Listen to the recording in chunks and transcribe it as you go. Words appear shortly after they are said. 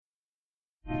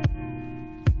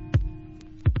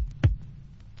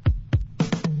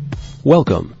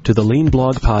Welcome to the Lean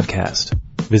Blog Podcast.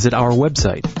 Visit our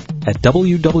website at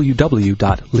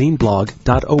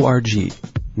www.leanblog.org.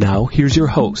 Now, here's your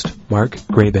host, Mark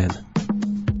Graban.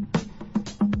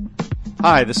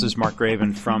 Hi, this is Mark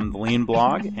Graban from the Lean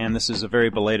Blog, and this is a very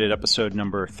belated episode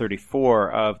number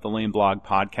 34 of the Lean Blog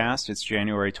Podcast. It's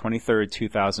January 23rd,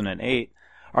 2008.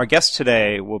 Our guest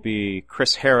today will be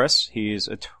Chris Harris. He's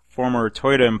a former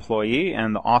Toyota employee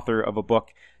and the author of a book,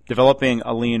 Developing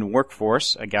a Lean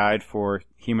Workforce, a guide for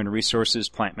human resources,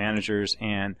 plant managers,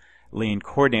 and lean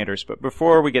coordinators. But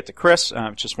before we get to Chris, I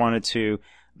just wanted to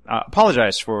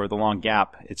apologize for the long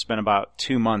gap. It's been about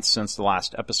 2 months since the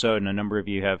last episode, and a number of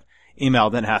you have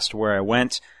emailed and asked where I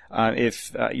went.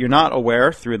 If you're not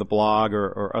aware through the blog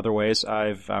or other ways,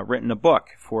 I've written a book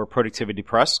for Productivity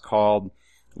Press called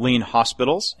Lean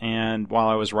Hospitals. And while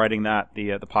I was writing that,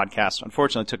 the podcast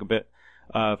unfortunately took a bit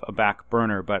of a back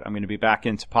burner, but I'm going to be back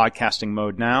into podcasting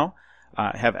mode now.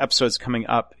 I have episodes coming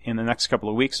up in the next couple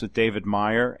of weeks with David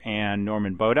Meyer and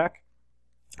Norman Bodek.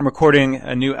 I'm recording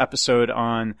a new episode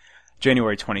on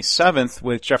January 27th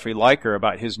with Jeffrey Liker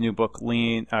about his new book,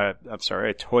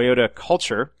 Toyota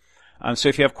Culture. So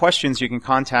if you have questions, you can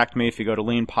contact me if you go to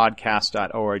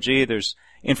leanpodcast.org. There's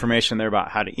information there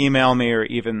about how to email me or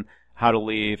even how to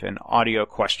leave an audio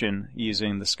question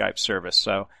using the Skype service.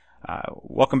 So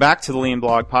welcome back to the Lean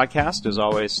Blog Podcast. As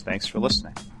always, thanks for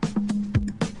listening.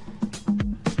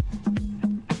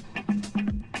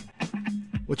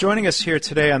 Well, joining us here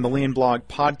today on the Lean Blog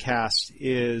Podcast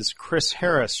is Chris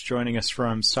Harris, joining us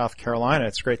from South Carolina.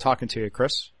 It's great talking to you,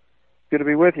 Chris. Good to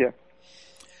be with you.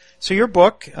 So your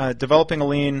book, Developing a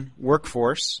Lean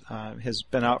Workforce, has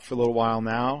been out for a little while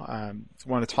now. I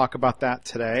want to talk about that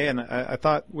today, and I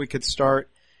thought we could start.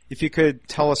 If you could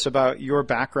tell us about your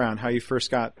background, how you first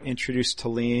got introduced to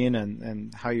Lean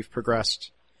and how you've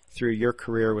progressed through your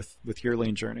career with your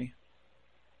Lean journey.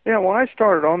 Yeah, well, I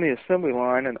started on the assembly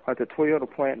line at the Toyota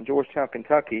plant in Georgetown,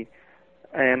 Kentucky,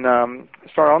 and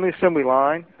started on the assembly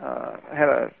line. I had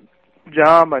a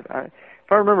job. If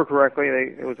I remember correctly,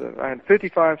 I had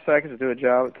 55 seconds to do a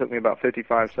job. It took me about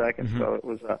 55 seconds, so it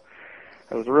was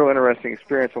a real interesting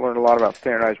experience. I learned a lot about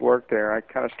standardized work there. I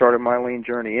kind of started my Lean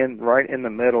journey right in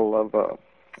the middle of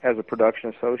as a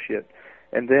production associate,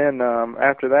 and then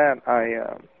after that,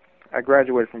 I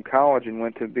graduated from college and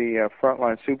went to be a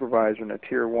frontline supervisor in a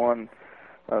Tier 1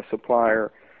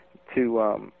 supplier to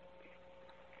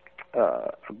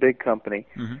a big company,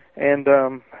 and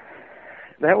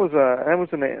that was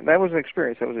an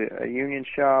experience. That was a union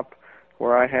shop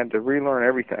where I had to relearn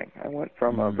everything. I went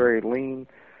from a very lean.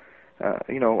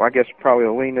 I guess probably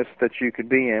the leanest that you could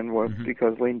be in was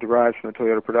because Lean derives from the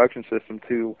Toyota production system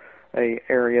to a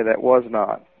area that was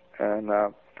not. And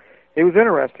it was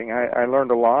interesting. I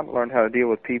learned a lot, learned how to deal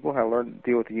with people, how to learn to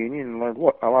deal with the union, and learned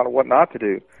a lot of what not to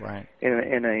do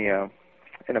in a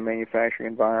manufacturing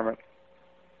environment.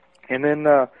 And then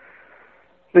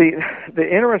the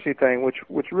interesting thing,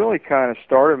 which really kind of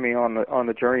started me on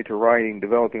the journey to writing,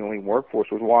 developing a lean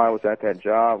workforce, was why I was at that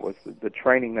job, was the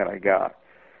training that I got.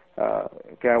 A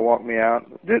guy walked me out.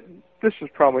 This is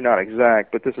probably not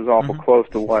exact, but this is awful close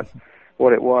to what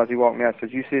it was. He walked me out and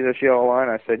said, "You see this yellow line?"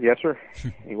 I said, "Yes, sir."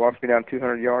 He walks me down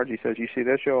 200 yards. He says, "You see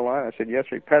this yellow line?" I said, "Yes,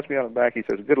 sir." He pats me on the back. He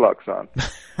says, "Good luck, son."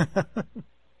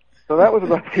 So that was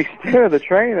about the extent of the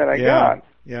training that I got.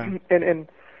 Yeah. And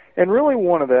really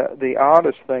one of the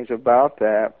oddest things about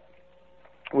that,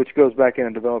 which goes back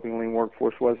into developing a lean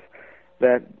workforce, was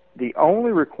that the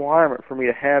only requirement for me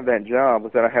to have that job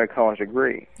was that I had a college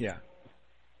degree. Yeah.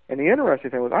 And the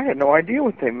interesting thing was I had no idea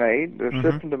what they made, their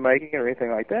system to making it or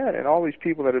anything like that. And all these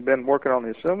people that had been working on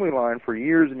the assembly line for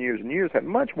years and years and years had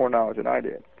much more knowledge than I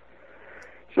did.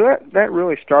 So that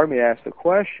really started me to ask the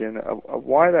question of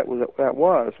why that was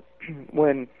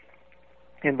when,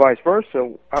 and vice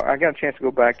versa, I got a chance to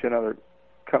go back to another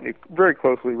company very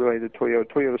closely related to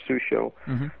Toyota Tsusho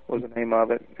was the name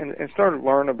of it, and started to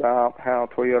learn about how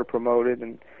Toyota promoted,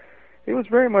 and it was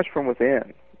very much from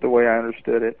within, the way I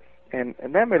understood it, and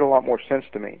that made a lot more sense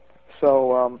to me.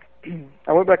 So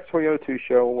I went back to Toyota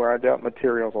Tsusho, where I dealt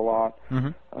materials a lot.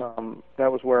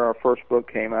 That was where our first book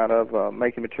came out of,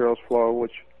 Making Materials Flow,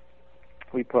 which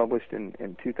we published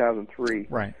in 2003.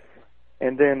 Right.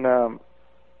 And then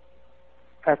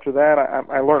after that,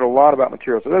 I learned a lot about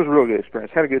materials. So that was a really good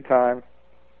experience. Had a good time.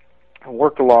 I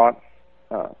worked a lot.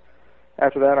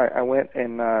 After that, I went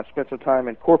and spent some time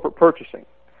in corporate purchasing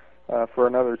for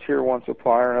another Tier 1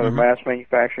 supplier, another mass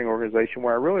manufacturing organization,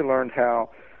 where I really learned how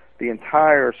the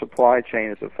entire supply chain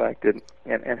is affected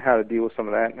and how to deal with some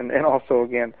of that, and also,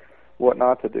 again, what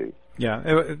not to do.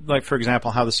 Yeah, like, for example,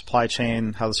 how the supply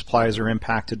chain, how the suppliers are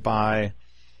impacted by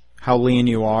how lean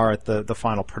you are at the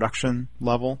final production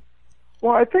level?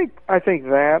 Well, I think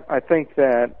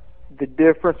that the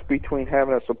difference between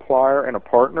having a supplier and a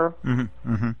partner is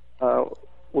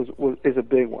a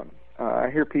big one. I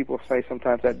hear people say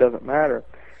sometimes that doesn't matter,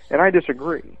 and I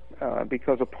disagree,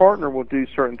 because a partner will do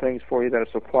certain things for you that a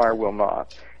supplier will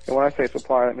not. And when I say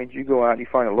supplier, that means you go out and you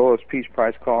find the lowest piece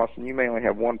price cost, and you may only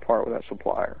have one part with that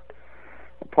supplier.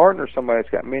 A partner is somebody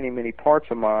that's got many, many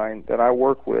parts of mine that I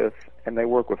work with, and they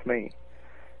work with me.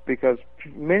 Because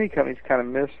many companies kind of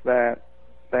miss that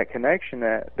connection,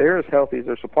 that they're as healthy as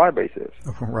their supply base is.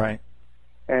 Right.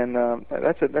 And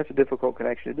that's a difficult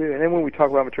connection to do. And then when we talk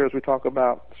about materials, we talk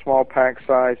about small pack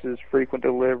sizes, frequent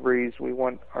deliveries. We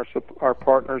want our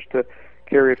partners to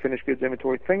carry a finished goods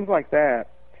inventory. Things like that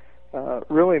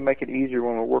really make it easier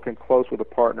when we're working close with a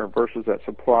partner versus that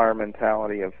supplier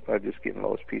mentality of just getting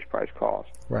lowest piece price cost.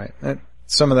 Right.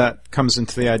 Some of that comes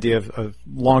into the idea of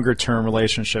longer-term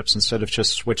relationships instead of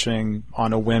just switching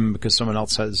on a whim because someone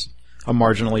else has a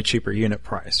marginally cheaper unit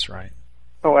price, right?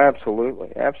 Oh,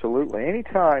 absolutely, absolutely. Any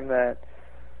time that,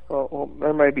 well,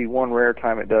 there may be one rare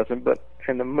time it doesn't, but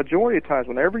in the majority of times,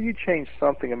 whenever you change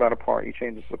something about a part, you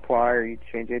change the supplier, you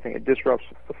change anything, it disrupts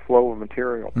the flow of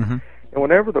material. Mm-hmm. And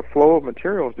whenever the flow of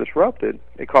material is disrupted,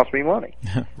 it costs me money.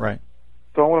 Right.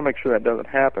 So I want to make sure that doesn't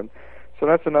happen. So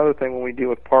that's another thing when we deal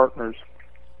with partners,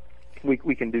 we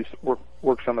can do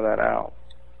work some of that out.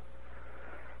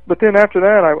 But then after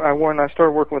that, I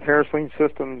started working with Harris Lean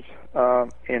Systems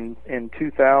in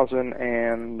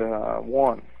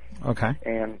 2001. Okay.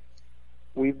 And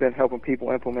we've been helping people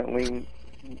implement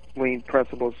lean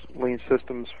principles, lean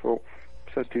systems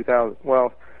since 2000.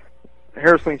 Well,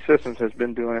 Harris Lean Systems has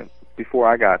been doing it before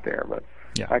I got there, but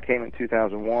yeah. I came in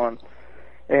 2001.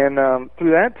 And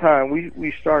through that time,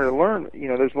 we started to learn.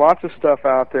 There's lots of stuff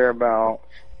out there about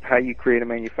how you create a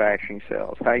manufacturing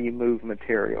cells, how you move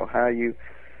material, how you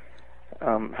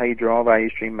draw a value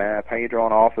stream map, how you draw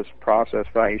an office process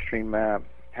value stream map,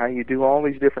 how you do all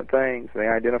these different things. They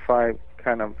identify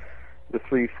kind of the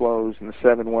 3 flows and the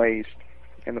 7 ways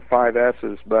and the 5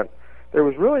 S's, but there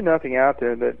was really nothing out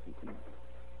there that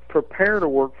prepared a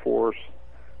workforce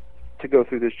to go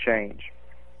through this change.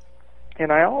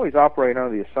 And I always operate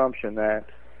under the assumption that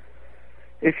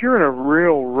if you're in a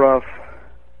real rough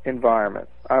environment,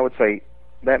 I would say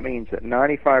that means that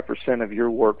 95% of your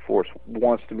workforce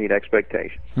wants to meet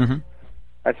expectations. Mm-hmm.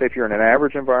 I'd say if you're in an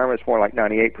average environment, it's more like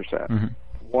 98%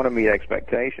 want to meet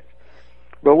expectations.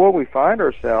 But what we find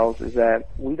ourselves is that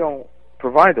we don't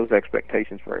provide those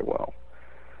expectations very well.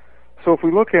 So if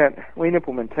we look at lean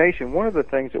implementation, one of the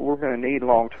things that we're going to need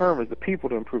long term is the people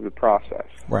to improve the process.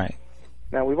 Right.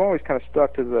 Now we've always kind of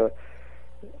stuck to the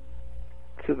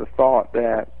thought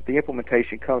that the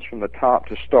implementation comes from the top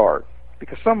to start,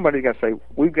 because somebody's got to say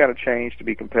we've got to change to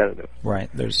be competitive. Right.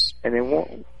 And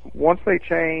then once they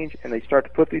change and they start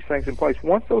to put these things in place,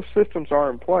 once those systems are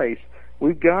in place,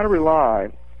 we've got to rely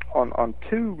on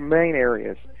 2 main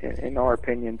areas, in our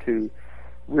opinion, to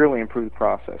really improve the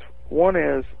process. One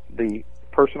is the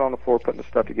person on the floor putting the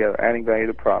stuff together, adding value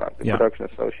to the product, the production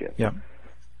associate. Yeah.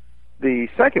 The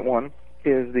second one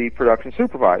is the production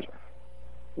supervisor,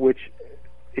 which,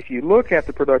 if you look at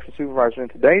the production supervisor in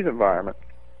today's environment,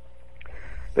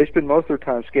 they spend most of their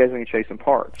time scheduling and chasing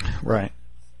parts. Right.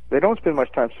 They don't spend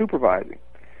much time supervising.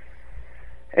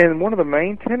 And one of the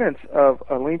main tenets of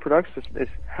a lean production system is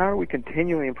how do we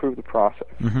continually improve the process?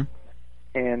 Mm-hmm.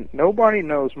 And nobody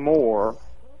knows more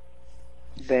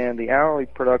than the hourly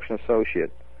production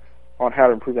associate on how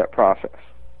to improve that process.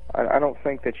 I don't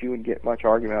think that you would get much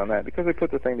argument on that, because they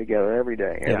put the thing together every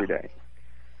day.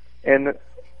 And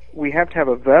we have to have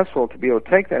a vessel to be able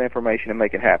to take that information and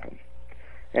make it happen.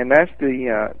 And that's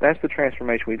the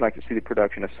transformation we'd like to see the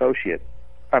production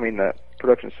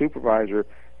supervisor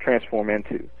transform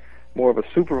into. More of a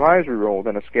supervisory role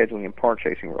than a scheduling and part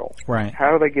chasing role. Right.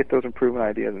 How do they get those improvement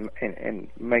ideas and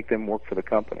make them work for the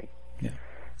company? Yeah.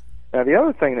 Now, the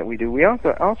other thing that we do, we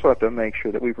also have to make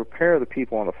sure that we prepare the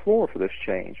people on the floor for this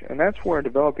change. And that's where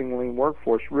developing a lean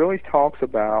workforce really talks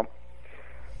about,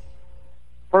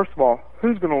 first of all,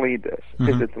 who's going to lead this?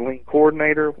 Mm-hmm. Is it the lean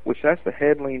coordinator, which that's the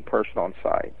head lean person on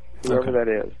site, whoever that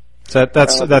is. So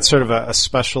that's sort of a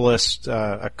specialist,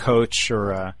 a coach,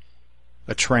 or a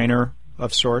trainer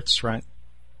of sorts, right?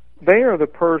 They are the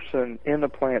person in the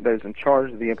plant that is in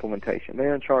charge of the implementation.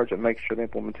 They're in charge of making sure the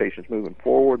implementation is moving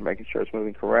forward, making sure it's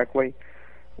moving correctly,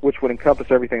 which would encompass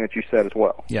everything that you said as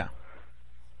well. Yeah.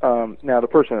 Now, the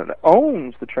person that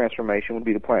owns the transformation would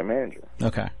be the plant manager.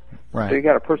 Okay, right. So you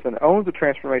got a person that owns the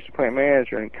transformation, plant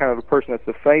manager, and kind of the person that's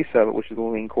the face of it, which is the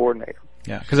lean coordinator.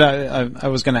 Yeah, because I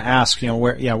was going to ask,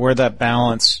 where that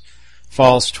balance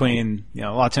falls between, a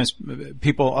lot of times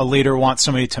a leader wants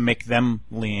somebody to make them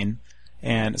lean,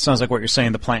 and it sounds like what you're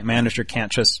saying, the plant manager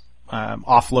can't just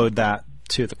offload that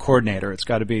to the coordinator. It's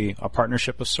got to be a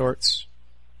partnership of sorts.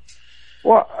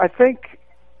 Well, I think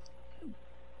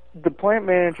the plant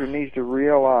manager needs to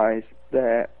realize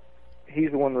that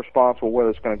he's the one responsible whether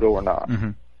it's going to go or not. Mm-hmm.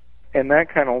 And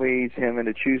that kind of leads him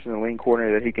into choosing the lean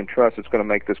coordinator that he can trust that's going to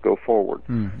make this go forward.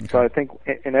 Okay. So I think,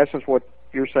 in essence, what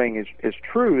you're saying is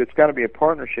true. It's got to be a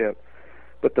partnership,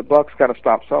 but the buck's got to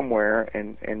stop somewhere.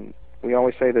 And we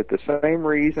always say that the same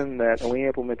reason that a lean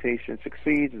implementation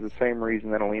succeeds is the same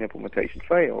reason that a lean implementation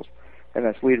fails, and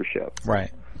that's leadership. Right.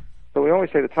 So we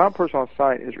always say the top person on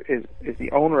site is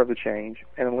the owner of the change,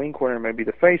 and a lean coordinator may be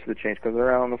the face of the change because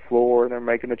they're out on the floor and they're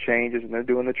making the changes and they're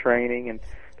doing the training and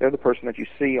they're the person that you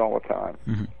see all the time.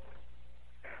 Mm-hmm.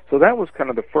 So that was kind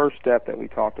of the first step that we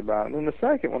talked about. And then the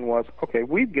second one was, okay,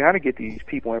 we've got to get these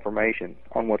people information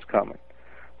on what's coming,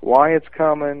 why it's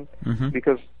coming, mm-hmm.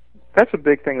 because that's a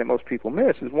big thing that most people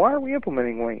miss is why are we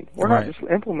implementing lean? We're right. not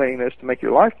just implementing this to make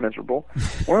your life miserable.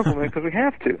 We're implementing because we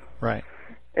have to. Right.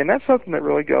 And that's something that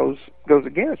really goes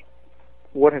against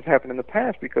what has happened in the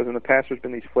past, because in the past there's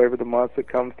been these flavor of the months that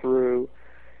come through,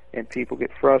 and people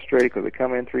get frustrated because they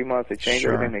come in 3 months, they change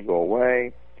Sure. everything, they go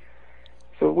away.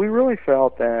 So we really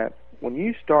felt that when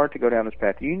you start to go down this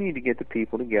path, you need to get the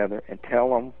people together and tell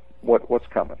them what's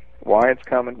coming, why it's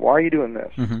coming, why are you doing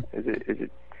this? Mm-hmm. Is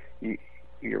it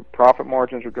your profit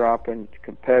margins are dropping,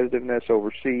 competitiveness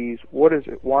overseas? What is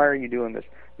it? Why are you doing this?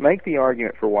 Make the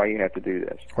argument for why you have to do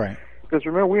this. Right. Because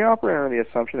remember, we operate under the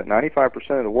assumption that 95%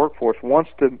 of the workforce wants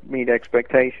to meet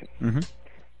expectations. Mm-hmm.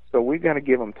 So we've got to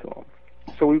give them to them.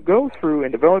 So we go through,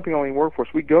 in developing a lean workforce,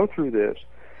 we go through this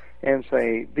and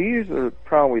say, these are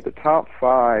probably the top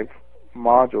 5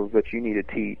 modules that you need to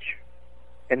teach,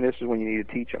 and this is when you need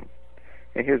to teach them.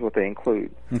 And here's what they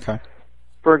include. Okay.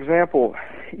 For example,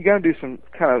 you got to do some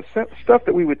kind of stuff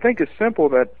that we would think is simple,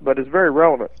 but is very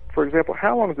relevant. For example,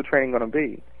 how long is the training going to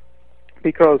be?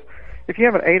 Because if you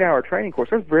have an 8-hour training course,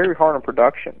 that's very hard on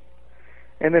production.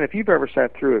 And then if you've ever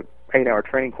sat through an 8-hour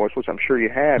training course, which I'm sure you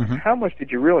have, mm-hmm. how much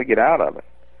did you really get out of it?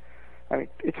 I mean,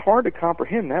 it's hard to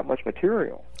comprehend that much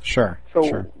material. Sure. So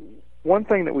sure. One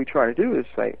thing that we try to do is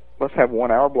say, let's have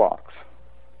 1-hour blocks.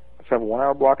 Let's have a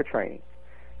 1-hour block of training.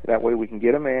 That way we can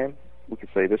get them in. We can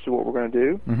say, this is what we're going to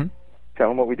do. Mm-hmm. Tell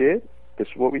them what we did. This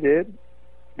is what we did.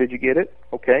 Did you get it?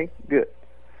 Okay, good.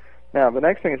 Now, the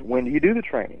next thing is, when do you do the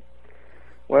training?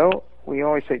 Well, we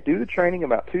always say do the training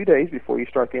about 2 days before you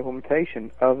start the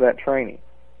implementation of that training.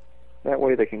 That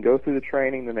way they can go through the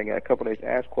training, then they got a couple days to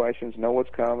ask questions, know what's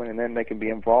coming, and then they can be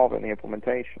involved in the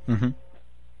implementation. Mm-hmm.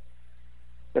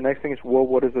 The next thing is, well,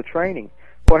 what is the training?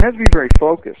 Well, it has to be very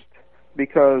focused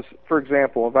because, for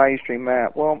example, a value stream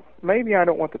map, well, maybe I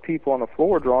don't want the people on the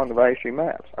floor drawing the value stream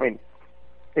maps. I mean,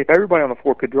 if everybody on the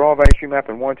floor could draw a value stream map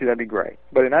and wanted to, that'd be great.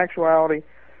 But in actuality,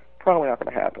 probably not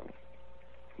going to happen.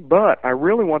 But I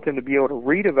really want them to be able to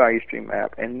read a value stream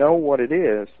map and know what it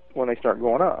is when they start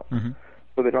going up. Mm-hmm.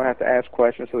 So they don't have to ask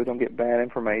questions, so they don't get bad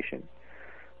information.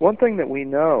 One thing that we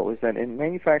know is that in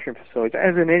manufacturing facilities,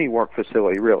 as in any work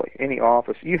facility really, any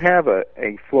office, you have a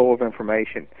flow of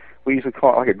information. We usually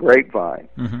call it like a grapevine,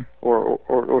 mm-hmm.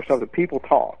 or something. People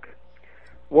talk.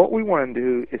 What we want to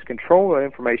do is control the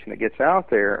information that gets out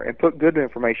there and put good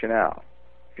information out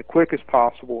as quick as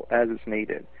possible as it's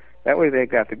needed. That way they've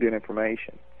got the good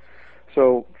information.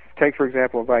 So take, for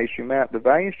example, a value stream map. The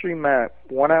value stream map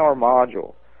 1-hour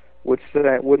module would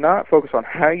not focus on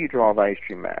how you draw a value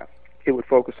stream map. It would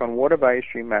focus on what a value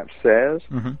stream map says,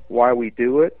 mm-hmm. why we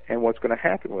do it, and what's going to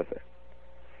happen with it.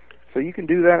 So you can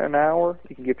do that in an hour.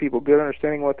 You can give people good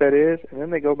understanding what that is, and then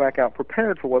they go back out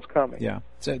prepared for what's coming. Yeah.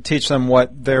 So teach them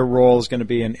what their role is going to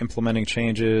be in implementing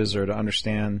changes, or to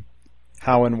understand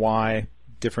how and why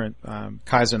different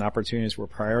Kaizen opportunities were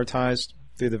prioritized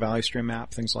through the value stream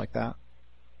map, things like that.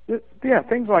 Yeah,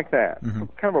 things like that. Mm-hmm.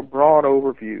 Kind of a broad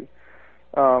overview.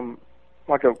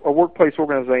 Like a workplace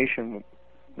organization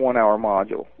 1-hour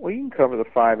module. Well, you can cover the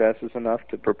 5 S's enough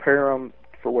to prepare them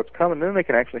for what's coming. Then they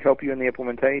can actually help you in the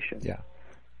implementation. Yeah.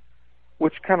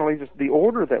 Which kind of leads us, the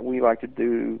order that we like to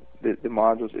do the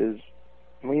modules is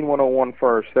Lean 101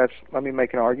 first. Let me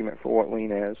make an argument for what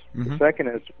Lean is. Mm-hmm. The second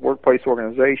is workplace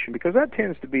organization, because that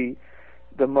tends to be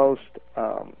the most,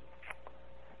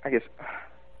 I guess,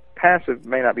 passive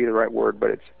may not be the right word,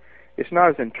 but it's not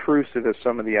as intrusive as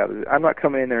some of the others. I'm not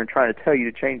coming in there and trying to tell you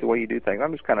to change the way you do things.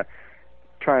 I'm just kind of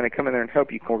trying to come in there and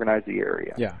help you organize the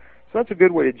area. Yeah. So that's a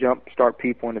good way to start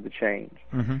people into the change.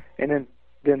 Mm-hmm. And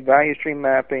then value stream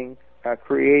mapping,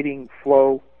 creating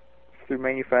flow through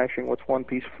manufacturing. What's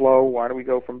one-piece flow? Why do we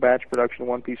go from batch production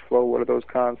to one-piece flow? What are those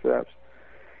concepts?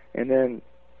 And then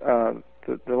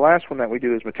the last one that we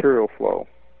do is material flow.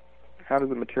 How does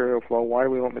the material flow? Why do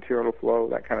we want material to flow?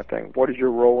 That kind of thing. What is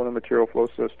your role in the material flow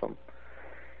system?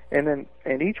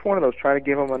 And each one of those, try to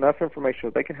give them enough information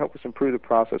that they can help us improve the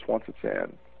process once it's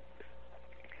in.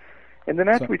 And then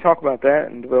after we talk about that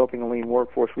and developing a lean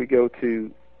workforce, we go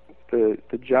to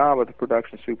the job of the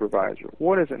production supervisor.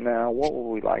 What is it now? What would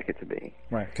we like it to be?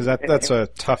 Right, because that's a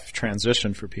tough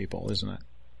transition for people, isn't it?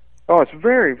 Oh, it's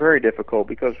very, very difficult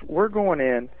because we're going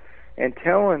in and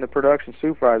telling the production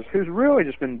supervisor, who's really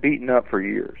just been beaten up for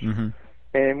years,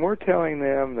 and we're telling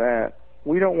them that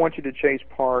we don't want you to chase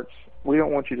parts, we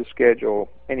don't want you to schedule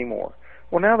anymore.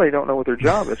 Well, now they don't know what their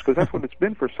job is because that's what it's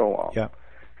been for so long. Yeah.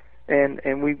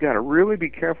 And we've got to really be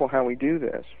careful how we do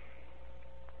this.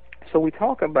 So we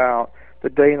talk about the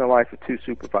day in the life of two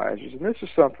supervisors, and this is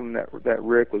something that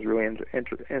Rick was really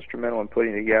instrumental in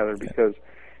putting together because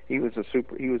he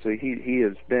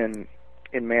has been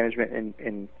in management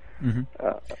in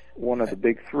one of the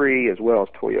big three as well as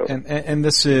Toyota. And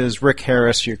this is Rick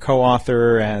Harris, your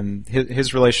co-author, and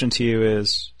his relation to you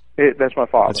is? That's my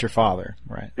father. That's your father,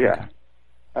 right? Yeah.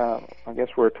 Okay. I guess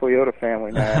we're a Toyota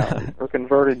family now. We're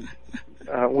converted.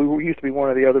 We used to be one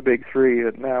of the other big three,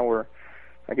 but now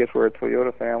I guess we're a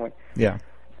Toyota family. Yeah.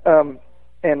 And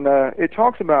it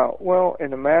talks about, well,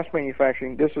 in the mass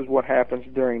manufacturing, this is what happens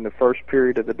during the first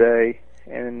period of the day,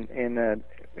 and in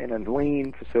a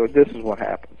lean facility, this is what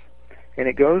happens. And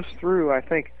it goes through, I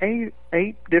think,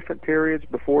 eight different periods: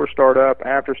 before startup,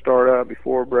 after startup,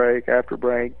 before break, after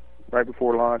break, right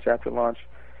before lunch, after lunch.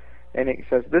 And it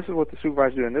says, this is what the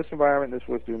supervisors do in this environment, this is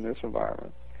what's doing in this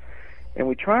environment.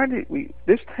 And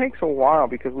this takes a while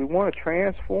because we want to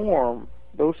transform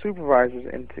those supervisors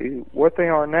into what they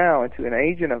are now, into an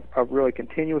agent of really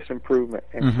continuous improvement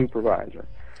and supervisor,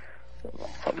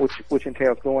 which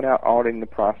entails going out, auditing the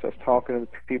process, talking to the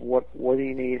people, what do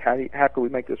you need, how can we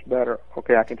make this better?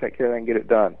 Okay, I can take care of that and get it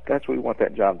done. That's what we want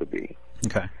that job to be.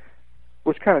 Okay.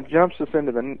 Which kind of jumps us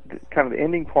into the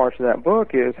ending parts of that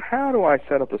book is, how do I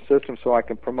set up a system so I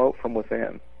can promote from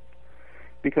within?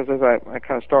 Because as I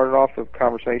kind of started off the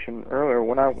conversation earlier,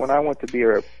 when I went to be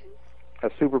a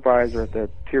supervisor at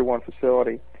the Tier 1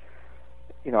 facility,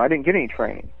 I didn't get any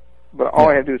training, but all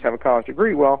I had to do is have a college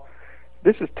degree. Well,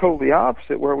 this is totally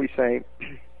opposite, where we say,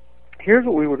 here's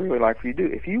what we would really like for you to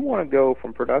do. If you want to go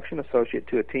from production associate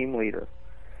to a team leader,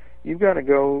 you've got to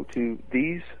go to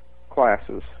these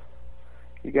classes.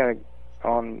 You got to,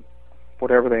 on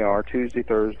whatever they are, Tuesday,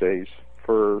 Thursdays,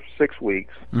 for 6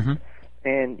 weeks,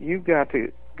 and you've got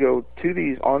to go to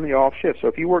these on the off shift. So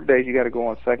if you work days, you got to go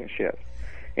on second shift,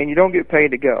 and you don't get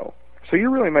paid to go. So you're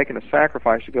really making a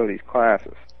sacrifice to go to these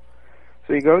classes.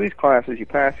 So you go to these classes, you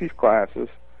pass these classes,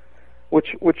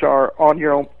 which are on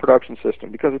your own production system,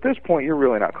 because at this point you're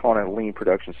really not calling it a lean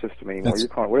production system anymore. You're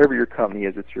calling whatever your company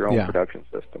is, it's your own production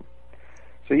system.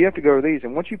 So you have to go to these,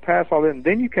 and once you pass all that,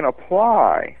 then you can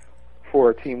apply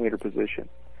for a team leader position.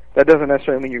 That doesn't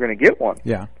necessarily mean you're going to get one.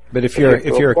 Yeah, but if you're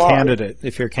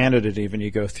a candidate, even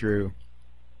you go through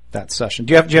that session.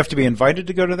 Do you have to be invited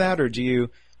to go to that, or do you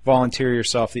volunteer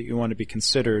yourself that you want to be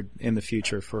considered in the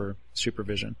future for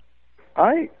supervision?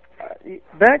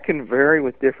 That can vary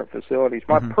with different facilities.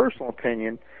 My personal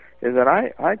opinion is that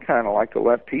I kind of like to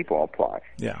let people apply.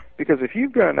 Yeah. Because if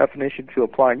you've got enough initiative to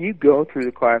apply and you go through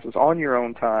the classes on your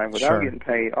own time without getting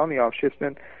paid on the off shifts,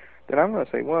 then I'm going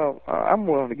to say, well, I'm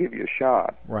willing to give you a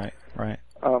shot. Right.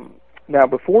 Now,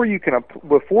 before you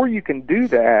can do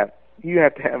that, you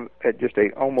have to have just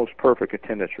a almost perfect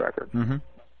attendance record.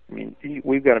 I mean,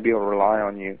 we've got to be able to rely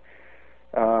on you,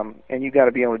 and you've got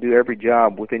to be able to do every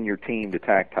job within your team to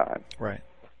tack time. Right.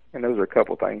 And those are a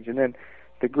couple things. And then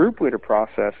the group leader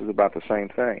process is about the same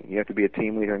thing. You have to be a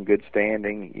team leader in good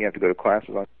standing. You have to go to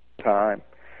classes on time.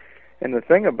 And the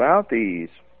thing about these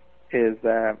is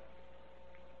that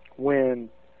when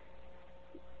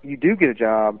you do get a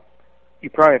job,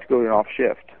 you probably have to go to an off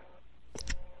shift.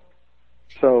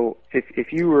 So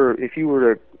if you were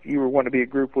wanting to be a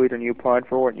group leader and you applied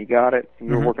for it and you got it and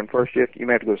you were working first shift, you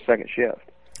may have to go to second shift.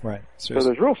 Right. So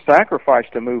there's real sacrifice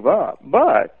to move up,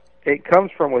 but it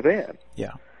comes from within.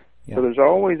 Yeah. So there's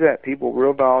always that people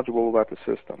real knowledgeable about the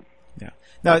system. Yeah.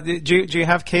 Now, do you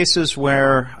have cases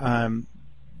where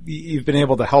you've been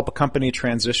able to help a company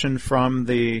transition from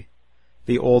the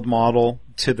old model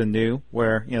to the new,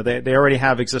 where they already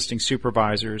have existing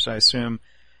supervisors? I assume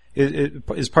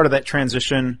is part of that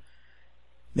transition,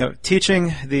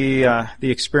 teaching the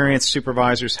experienced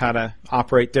supervisors how to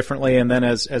operate differently, and then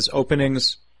as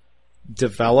openings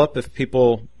develop, if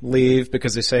people leave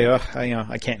because they say,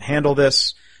 I can't handle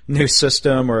this, new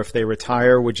system, or if they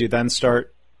retire, would you then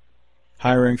start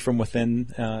hiring from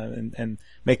within and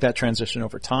make that transition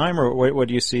over time, or what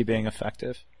do you see being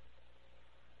effective?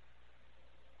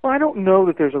 Well, I don't know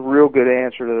that there's a real good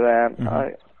answer to that.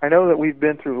 Mm-hmm. I know that we've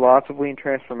been through lots of lean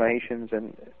transformations,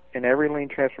 and in every lean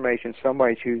transformation,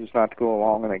 somebody chooses not to go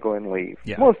along and they go ahead and leave.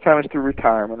 Yeah. Most of the time it's through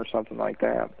retirement or something like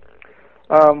that.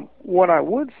 What I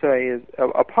would say is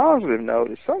a positive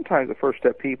note is sometimes the first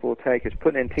step people will take is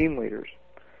putting in team leaders.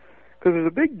 Because there's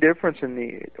a big difference in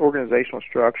the organizational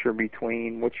structure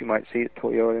between what you might see at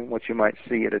Toyota and what you might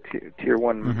see at a tier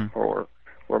one mm-hmm. or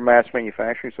mass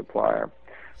manufacturing supplier.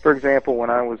 For example,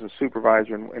 when I was a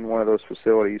supervisor in one of those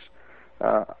facilities,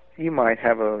 you might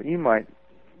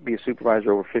be a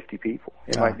supervisor over 50 people.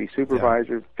 It might be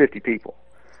supervisor 50 people.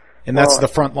 And that's the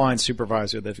frontline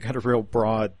supervisor. They've got a real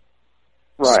broad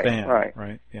span.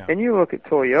 Right. Yeah. And you look at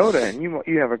Toyota, and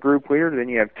you have a group leader, then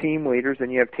you have team leaders,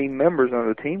 then you have team members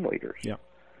under the team leaders. Yeah.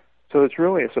 So it's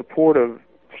really a supportive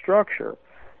structure.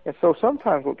 And so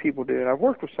sometimes what people do, and I've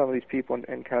worked with some of these people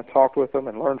and kind of talked with them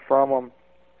and learned from them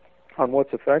on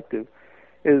what's effective,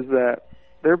 is that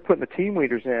they're putting the team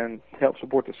leaders in to help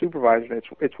support the supervisor, and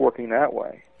it's working that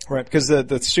way. Right, because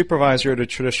the supervisor at a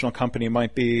traditional company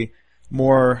might be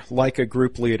more like a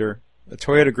group leader, a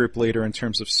Toyota group leader in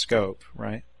terms of scope,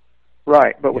 right?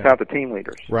 Right, but without the team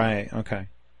leaders. Right, okay.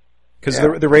 Because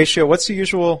the ratio, what's the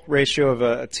usual ratio of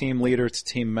a team leader to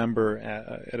team member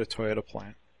at a Toyota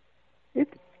plant?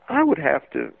 I would have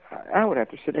to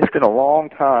say it's been a long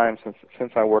time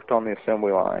since I worked on the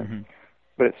assembly line. Mm-hmm.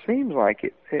 But it seems like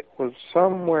it was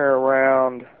somewhere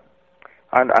around.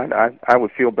 I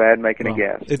would feel bad making a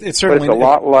guess. It's certainly but it's a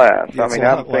lot less. Yeah, I mean,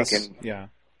 I'm thinking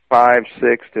 5,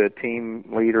 6 to a team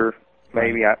leader.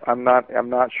 Maybe right. I'm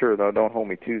not sure though. Don't hold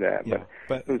me to that. Yeah,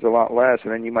 but it was a lot less,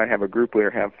 and then you might have a group leader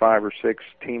have 5 or 6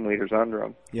 team leaders under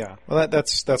them. Yeah, well,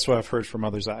 that's what I've heard from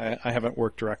others. I haven't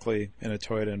worked directly in a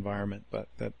Toyota environment, but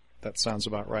that sounds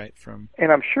about right.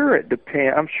 And I'm sure it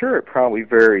depends. I'm sure it probably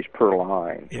varies per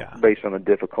line, based on the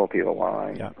difficulty of the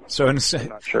line. Yeah. So I'm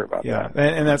not sure about that.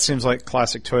 And that seems like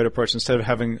classic Toyota approach. Instead of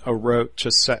having a rote,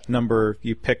 just set number,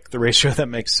 you pick the ratio that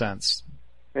makes sense.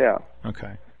 Yeah.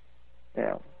 Okay.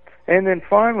 Yeah. And then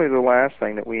finally, the last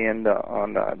thing that we end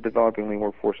on developing lean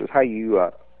workforce is how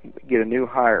you get a new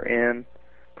hire in,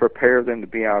 prepare them to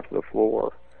be out to the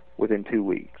floor within 2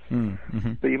 weeks.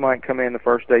 Mm-hmm. So you might come in the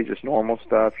first day, just normal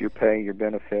stuff, your pay, your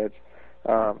benefits.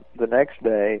 The next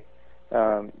day,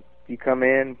 you come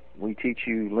in, we teach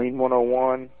you Lean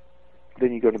 101,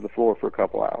 then you go to the floor for a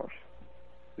couple hours.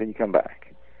 Then you come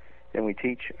back. Then we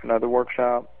teach another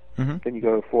workshop, then you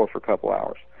go to the floor for a couple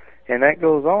hours. And that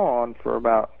goes on for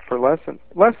less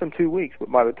than 2 weeks.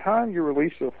 But by the time you're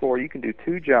released to the floor, you can do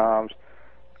 2 jobs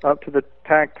up to the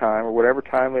tag time or whatever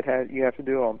time you have to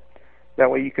do them. That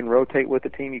way you can rotate with the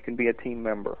team. You can be a team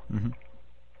member. Mm-hmm.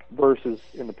 Versus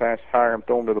in the past, hire them,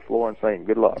 throw them to the floor, and saying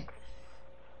good luck.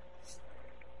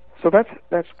 So that's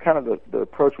kind of the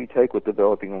approach we take with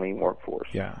developing a lean workforce.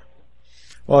 Yeah.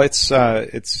 Well, it's a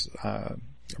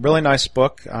really nice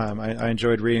book. I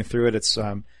enjoyed reading through it. It's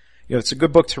it's a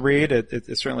good book to read.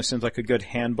 It certainly seems like a good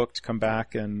handbook to come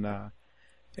back and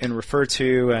refer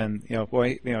to. And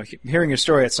hearing your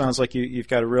story, it sounds like you've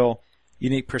got a real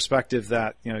unique perspective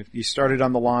that you started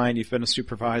on the line, you've been a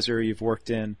supervisor, you've worked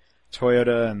in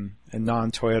Toyota and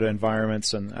non-Toyota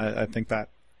environments, and I think that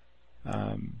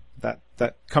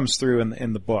comes through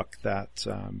in the book. That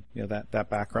that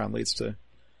background leads to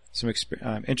some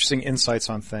interesting insights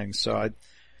on things. So I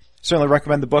certainly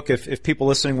recommend the book. If people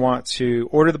listening want to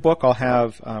order the book, I'll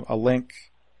have a link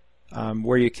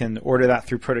where you can order that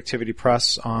through Productivity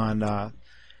Press on the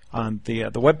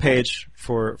webpage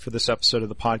for this episode of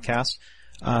the podcast.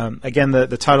 Again,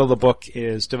 the title of the book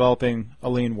is Developing a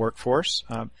Lean Workforce.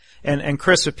 And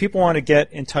Chris, if people want to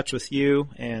get in touch with you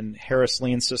and Harris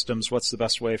Lean Systems, what's the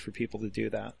best way for people to do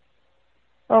that?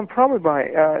 Probably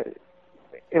by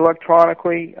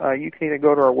electronically. You can either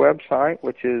go to our website,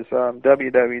 which is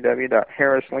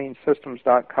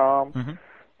www.harrisleansystems.com. Mm-hmm.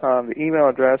 The email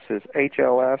address is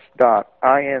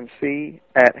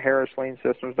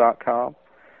hls.inc@harrisleansystems.com.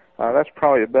 That's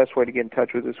probably the best way to get in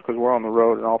touch with us because we're on the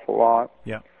road an awful lot.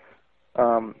 Yeah.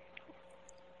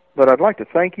 But I'd like to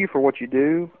thank you for what you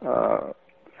do,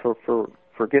 for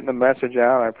getting the message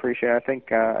out. I appreciate it.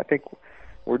 I think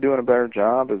we're doing a better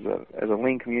job as a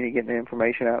lean community getting the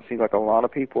information out. It seems like a lot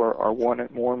of people are wanting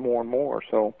it more and more and more.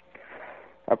 So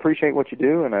I appreciate what you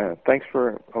do, and thanks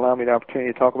for allowing me the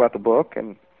opportunity to talk about the book,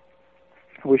 and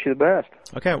I wish you the best.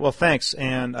 Okay, well, thanks,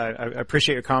 and I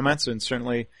appreciate your comments, and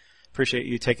certainly appreciate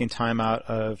you taking time out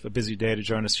of a busy day to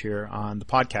join us here on the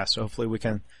podcast. So hopefully we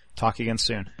can talk again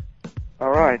soon. All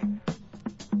right.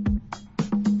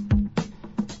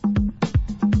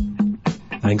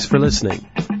 Thanks for listening.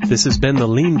 This has been the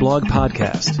Lean Blog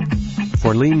Podcast.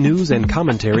 For Lean news and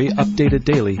commentary updated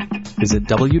daily, visit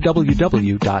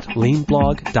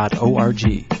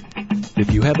www.leanblog.org.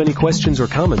 If you have any questions or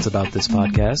comments about this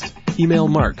podcast, email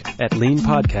Mark at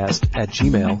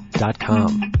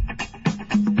leanpodcast@gmail.com.